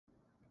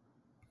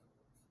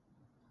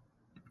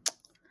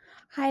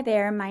Hi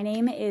there, my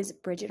name is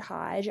Bridget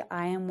Hodge.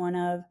 I am one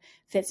of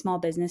Fit Small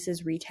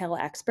Business's retail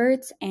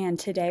experts, and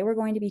today we're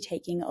going to be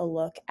taking a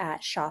look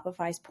at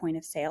Shopify's point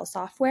of sale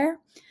software.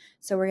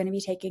 So we're going to be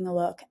taking a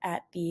look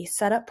at the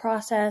setup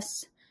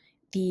process,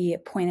 the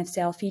point of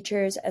sale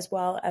features, as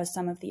well as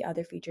some of the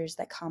other features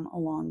that come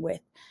along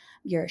with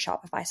your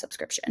Shopify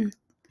subscription.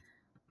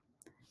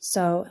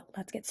 So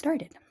let's get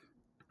started.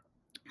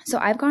 So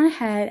I've gone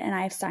ahead and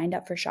I've signed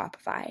up for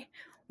Shopify.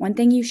 One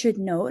thing you should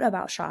note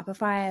about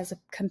Shopify as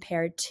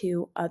compared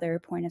to other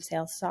point of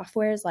sale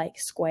softwares like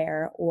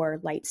Square or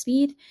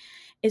Lightspeed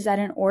is that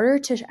in order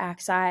to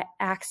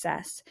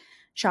access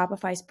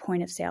Shopify's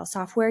point of sale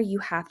software, you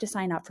have to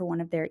sign up for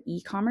one of their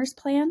e-commerce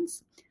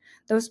plans.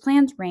 Those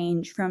plans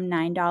range from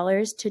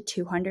 $9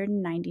 to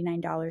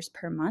 $299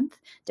 per month,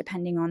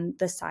 depending on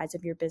the size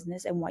of your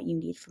business and what you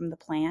need from the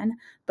plan.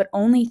 But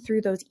only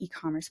through those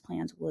e-commerce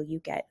plans will you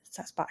get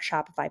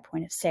Shopify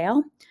point of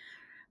sale.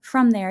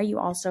 From there, you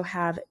also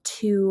have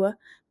two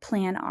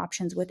plan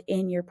options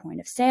within your point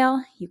of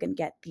sale. You can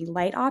get the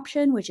Lite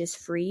option, which is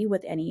free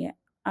with any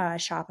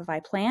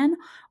Shopify plan,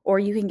 or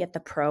you can get the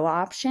Pro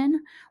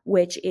option,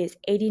 which is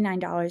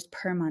 $89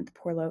 per month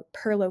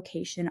per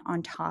location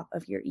on top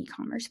of your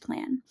e-commerce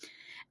plan.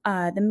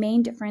 The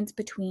main difference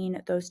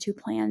between those two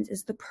plans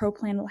is the Pro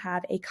plan will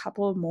have a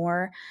couple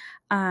more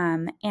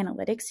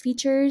analytics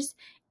features,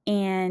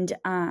 and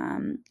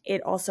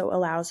it also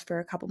allows for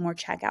a couple more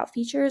checkout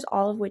features,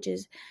 all of which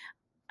is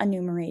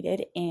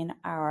enumerated in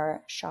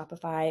our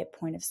Shopify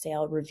point of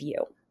sale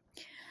review.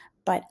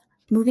 But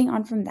moving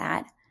on from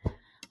that,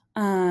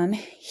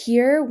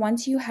 here,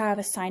 once you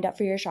have signed up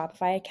for your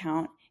Shopify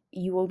account,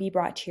 you will be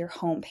brought to your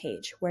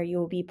homepage where you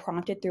will be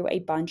prompted through a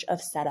bunch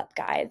of setup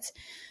guides.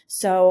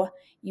 So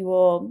you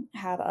will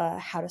have a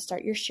how to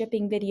start your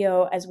shipping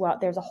video as well.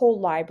 There's a whole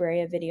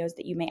library of videos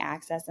that you may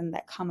access and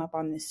that come up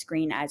on the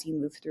screen as you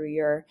move through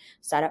your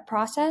setup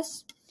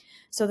process.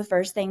 So the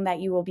first thing that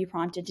you will be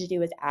prompted to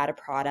do is add a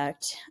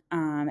product.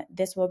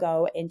 This will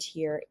go into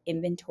your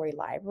inventory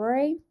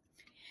library.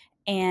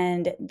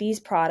 And these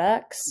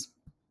products,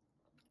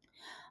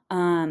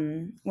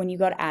 when you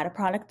go to add a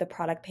product, the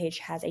product page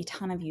has a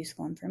ton of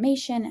useful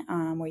information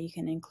where you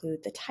can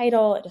include the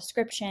title, a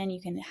description, you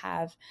can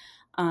have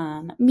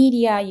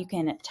media, you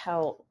can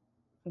tell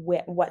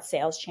what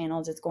sales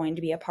channels it's going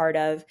to be a part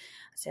of.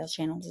 Sales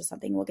channels is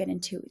something we'll get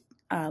into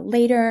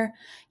later.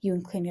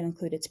 You can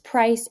include its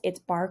price, its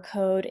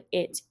barcode,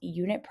 its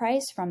unit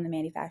price from the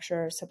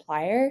manufacturer or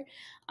supplier.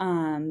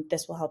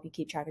 This will help you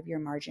keep track of your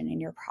margin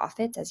and your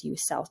profits as you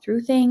sell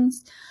through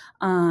things.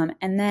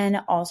 And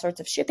then all sorts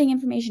of shipping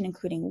information,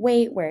 including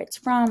weight, where it's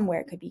from, where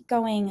it could be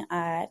going,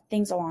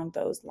 things along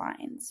those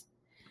lines.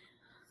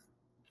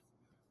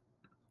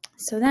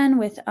 So then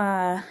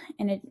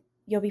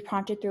you'll be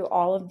prompted through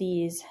all of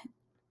these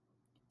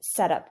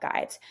setup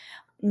guides.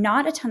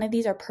 Not a ton of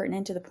these are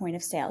pertinent to the point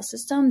of sale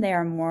system. They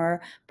are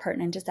more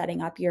pertinent to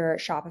setting up your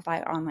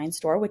Shopify online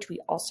store, which we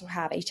also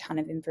have a ton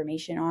of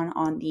information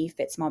on the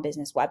Fit Small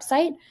Business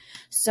website.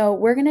 So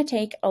we're going to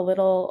take a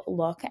little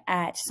look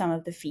at some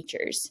of the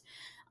features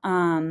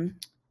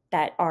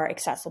that are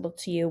accessible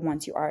to you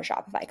once you are a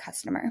Shopify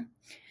customer.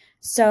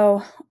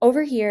 So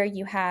over here,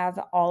 you have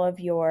all of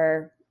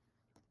your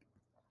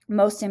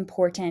most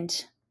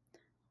important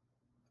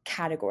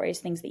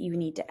categories, things that you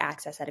need to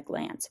access at a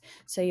glance.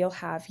 So you'll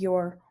have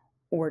your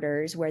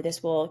orders, where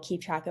this will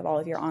keep track of all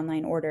of your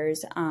online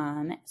orders,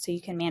 so you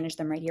can manage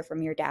them right here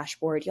from your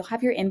dashboard. You'll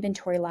have your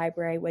inventory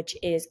library, which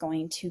is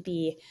going to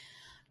be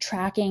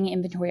tracking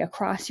inventory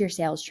across your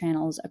sales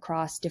channels,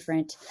 across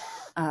different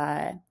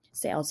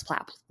sales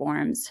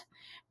platforms.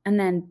 And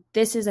then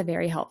this is a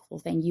very helpful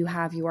thing. You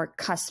have your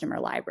customer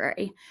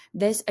library.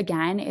 This,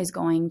 again, is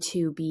going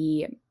to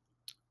be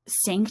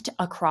synced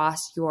across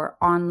your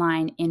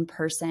online,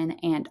 in-person,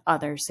 and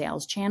other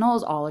sales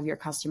channels. All of your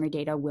customer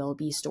data will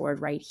be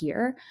stored right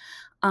here.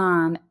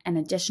 And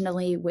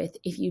additionally,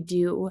 if you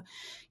do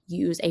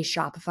use a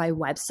Shopify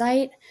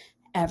website,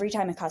 every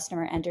time a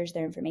customer enters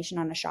their information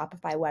on a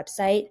Shopify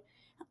website,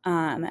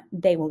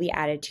 they will be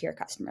added to your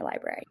customer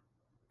library.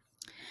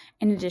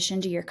 In addition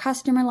to your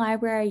customer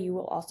library, you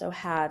will also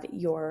have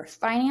your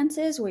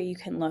finances, where you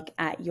can look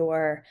at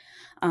your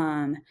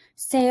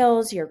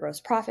sales, your gross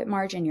profit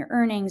margin, your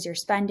earnings, your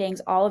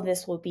spendings. All of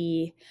this will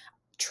be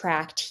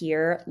tracked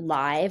here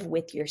live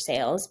with your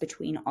sales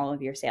between all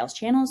of your sales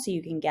channels, so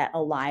you can get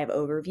a live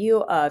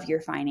overview of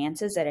your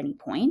finances at any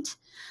point.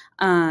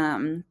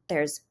 You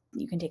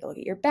can take a look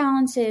at your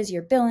balances,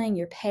 your billing,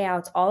 your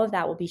payouts. All of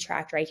that will be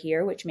tracked right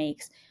here, which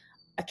makes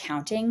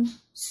accounting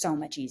so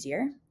much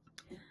easier.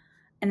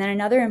 And then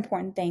another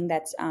important thing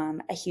that's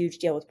a huge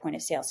deal with point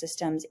of sale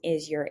systems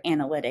is your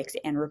analytics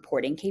and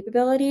reporting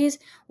capabilities,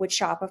 which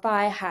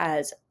Shopify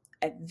has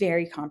a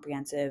very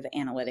comprehensive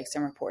analytics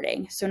and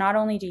reporting. So not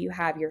only do you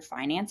have your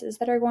finances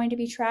that are going to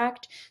be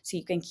tracked, so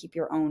you can keep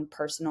your own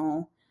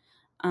personal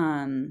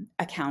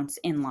accounts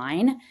in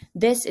line.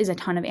 This is a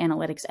ton of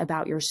analytics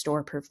about your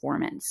store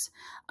performance.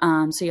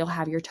 So you'll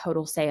have your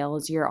total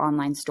sales, your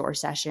online store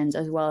sessions,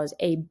 as well as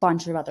a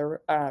bunch of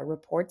other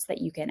reports that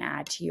you can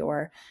add to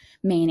your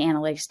main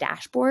analytics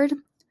dashboard.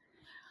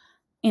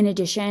 In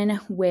addition,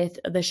 with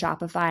the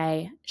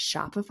Shopify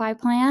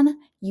Plan,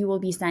 you will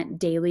be sent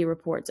daily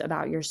reports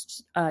about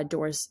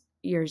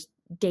your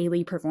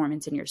daily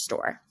performance in your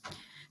store.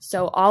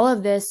 So all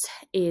of this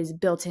is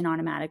built in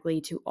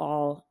automatically to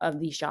all of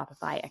the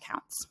Shopify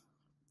accounts.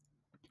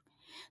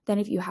 Then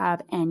if you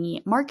have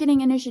any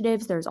marketing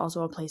initiatives, there's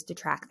also a place to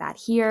track that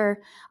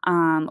here,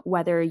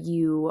 whether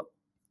you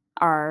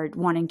are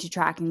wanting to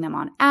tracking them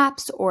on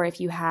apps, or if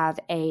you have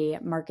a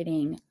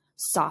marketing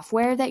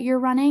software that you're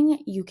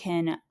running, you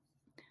can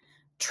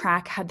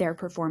track their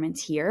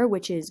performance here,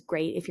 which is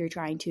great if you're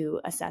trying to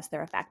assess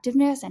their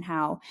effectiveness and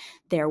how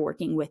they're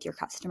working with your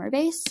customer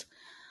base.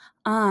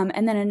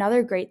 And then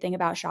another great thing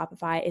about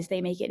Shopify is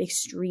they make it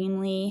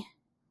extremely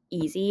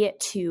easy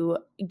to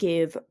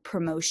give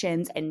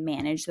promotions and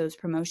manage those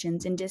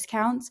promotions and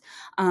discounts,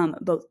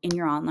 both in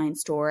your online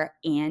store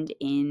and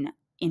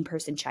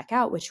in-person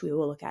checkout, which we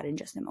will look at in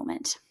just a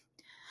moment.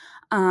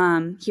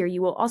 Here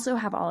you will also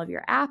have all of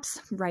your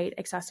apps right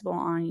accessible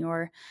on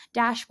your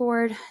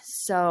dashboard.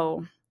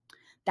 So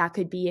that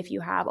could be if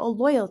you have a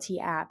loyalty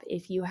app,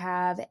 if you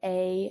have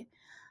a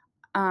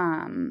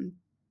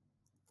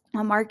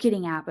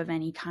marketing app of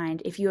any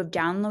kind, if you have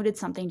downloaded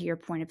something to your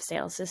point of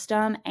sale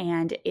system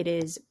and it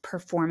is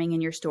performing in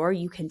your store,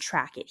 you can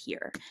track it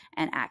here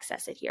and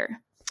access it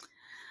here.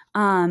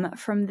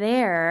 From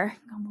there,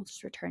 we'll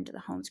just return to the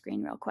home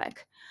screen real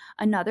quick.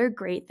 Another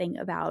great thing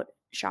about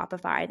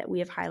Shopify that we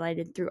have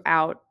highlighted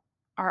throughout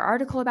our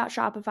article about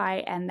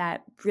Shopify, and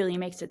that really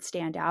makes it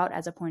stand out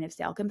as a point of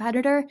sale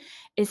competitor,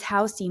 is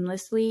how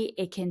seamlessly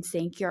it can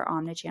sync your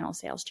omnichannel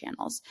sales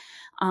channels.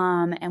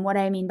 And what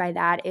I mean by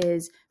that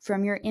is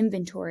from your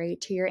inventory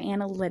to your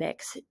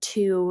analytics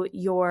to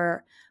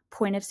your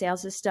point of sale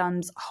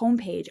system's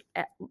homepage,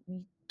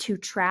 to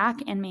track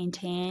and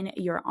maintain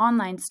your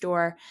online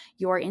store,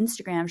 your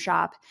Instagram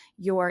shop,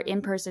 your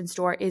in-person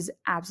store is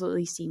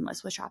absolutely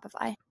seamless with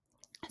Shopify.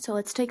 So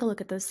let's take a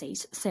look at those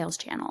sales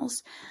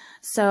channels.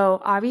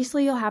 So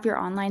obviously you'll have your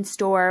online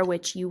store,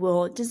 which you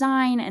will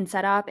design and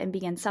set up and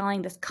begin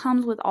selling. This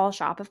comes with all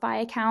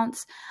Shopify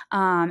accounts,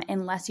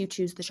 unless you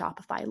choose the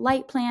Shopify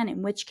Lite plan,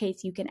 in which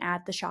case you can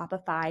add the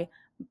Shopify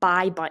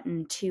buy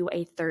button to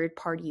a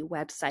third-party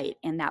website,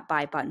 and that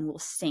buy button will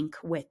sync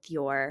with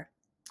your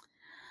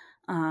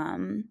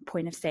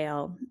point of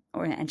sale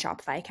and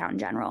Shopify account in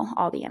general,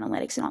 all the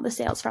analytics and all the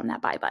sales from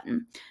that buy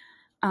button.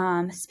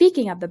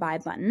 Speaking of the buy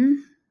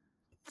button,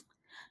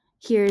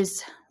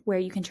 here's where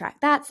you can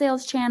track that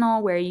sales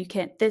channel, where you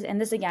can,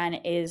 this again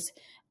is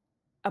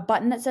a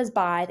button that says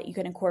buy that you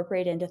can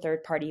incorporate into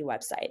third-party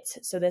websites.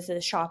 So this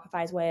is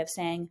Shopify's way of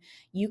saying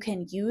you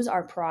can use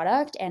our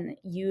product and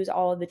use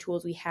all of the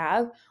tools we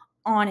have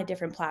on a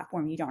different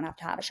platform. You don't have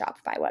to have a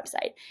Shopify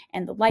website.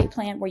 And the Lite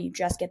plan, where you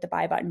just get the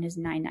buy button, is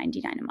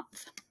 $9.99 a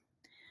month.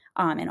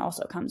 And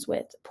also comes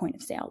with point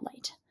of sale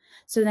Lite.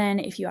 So then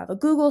if you have a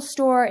Google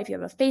store, if you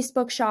have a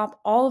Facebook shop,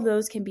 all of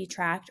those can be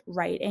tracked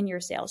right in your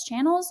sales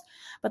channels.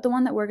 But the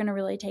one that we're going to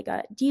really take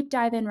a deep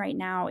dive in right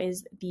now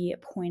is the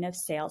point of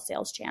sale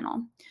sales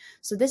channel.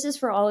 So this is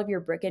for all of your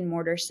brick and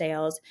mortar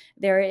sales.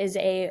 There is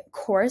a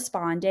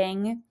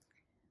corresponding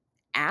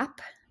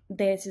app.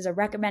 This is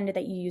recommended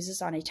that you use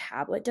this on a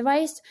tablet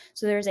device.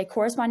 So there's a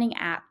corresponding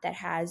app that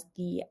has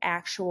the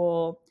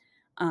actual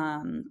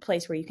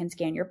place where you can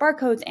scan your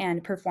barcodes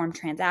and perform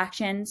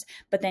transactions.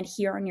 But then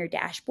here on your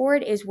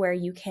dashboard is where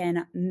you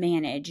can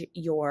manage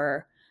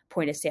your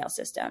point of sale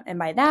system. And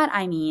by that,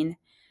 I mean,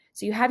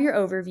 so you have your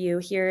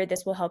overview here.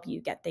 This will help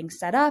you get things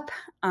set up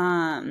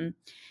and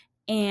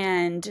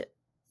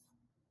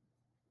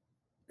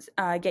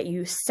get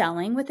you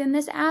selling within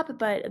this app.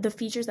 But the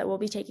features that we'll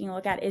be taking a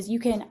look at is you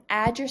can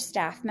add your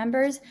staff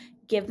members,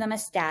 give them a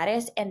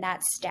status, and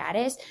that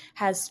status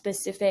has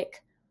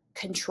specific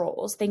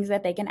controls, things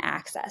that they can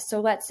access. So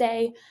let's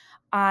say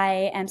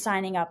I am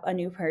signing up a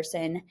new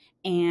person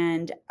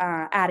and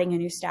adding a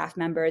new staff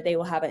member. They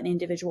will have an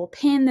individual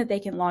PIN that they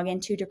can log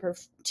into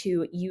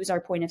to use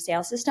our point of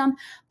sale system,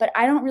 but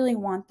I don't really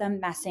want them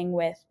messing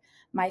with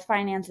my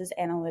finances,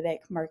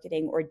 analytic,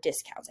 marketing, or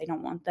discounts. I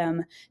don't want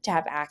them to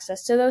have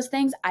access to those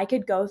things. I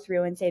could go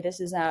through and say this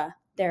is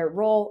their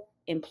role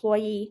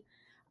employee,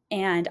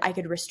 and I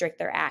could restrict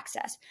their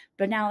access.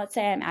 But now let's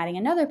say I'm adding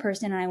another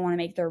person and I want to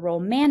make their role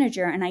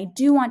manager, and I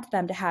do want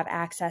them to have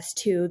access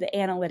to the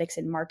analytics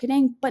and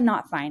marketing, but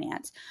not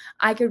finance.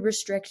 I could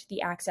restrict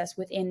the access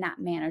within that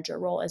manager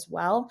role as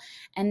well.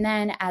 And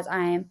then as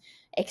I'm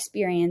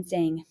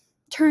experiencing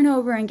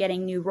turnover and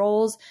getting new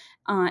roles,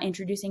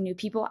 introducing new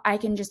people, I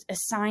can just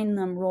assign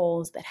them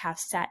roles that have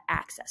set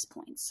access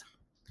points.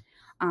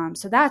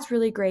 So that's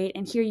really great.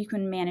 And here you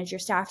can manage your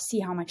staff, see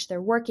how much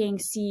they're working,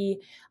 see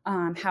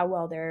how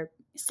well their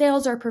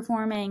sales are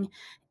performing,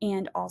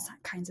 and all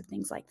kinds of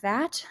things like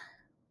that.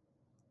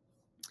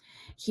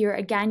 Here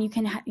again, you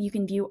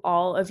can view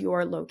all of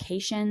your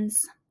locations.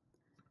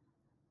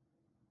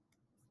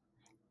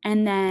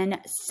 And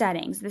then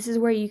settings. This is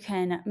where you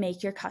can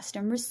make your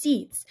custom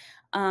receipts,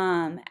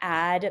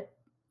 add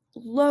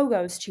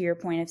logos to your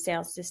point of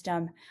sale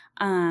system.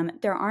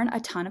 There aren't a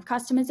ton of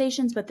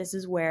customizations, but this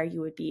is where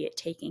you would be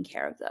taking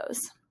care of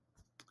those.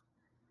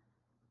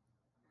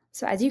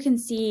 So as you can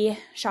see,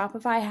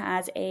 Shopify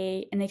has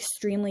an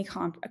extremely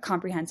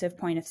comprehensive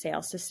point of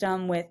sale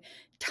system with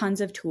tons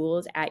of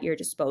tools at your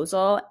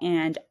disposal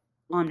and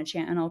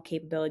omnichannel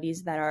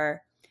capabilities that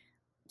are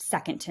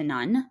second to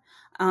none.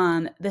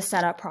 The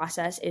setup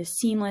process is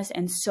seamless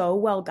and so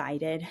well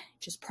guided,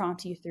 just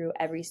prompts you through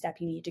every step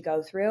you need to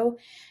go through.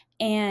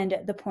 And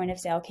the point of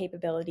sale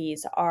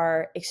capabilities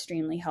are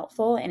extremely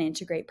helpful and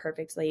integrate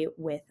perfectly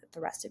with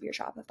the rest of your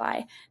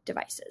Shopify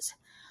devices.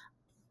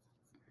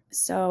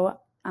 So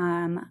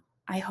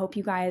I hope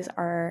you guys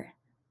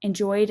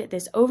enjoyed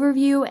this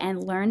overview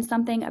and learned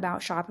something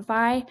about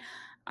Shopify.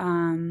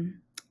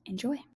 Enjoy.